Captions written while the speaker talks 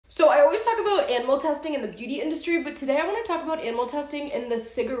So I always talk about animal testing in the beauty industry, but today I want to talk about animal testing in the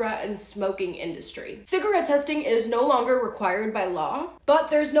cigarette and smoking industry. Cigarette testing is no longer required by law,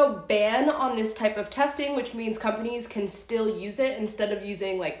 but there's no ban on this type of testing, which means companies can still use it instead of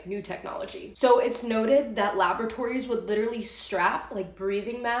using like new technology. So it's noted that laboratories would literally strap like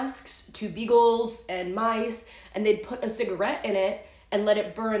breathing masks to beagles and mice, and they'd put a cigarette in it and let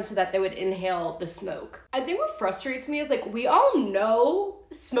it burn so that they would inhale the smoke. I think what frustrates me is like, we all know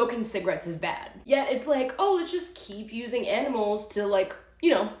smoking cigarettes is bad. Yet it's like, oh, let's just keep using animals to like,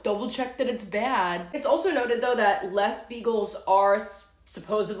 you know, double check that it's bad. It's also noted though that less beagles are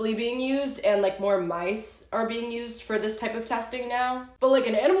supposedly being used and like more mice are being used for this type of testing now. But like,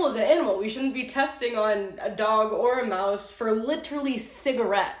 an animal is an animal. We shouldn't be testing on a dog or a mouse for literally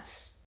cigarettes.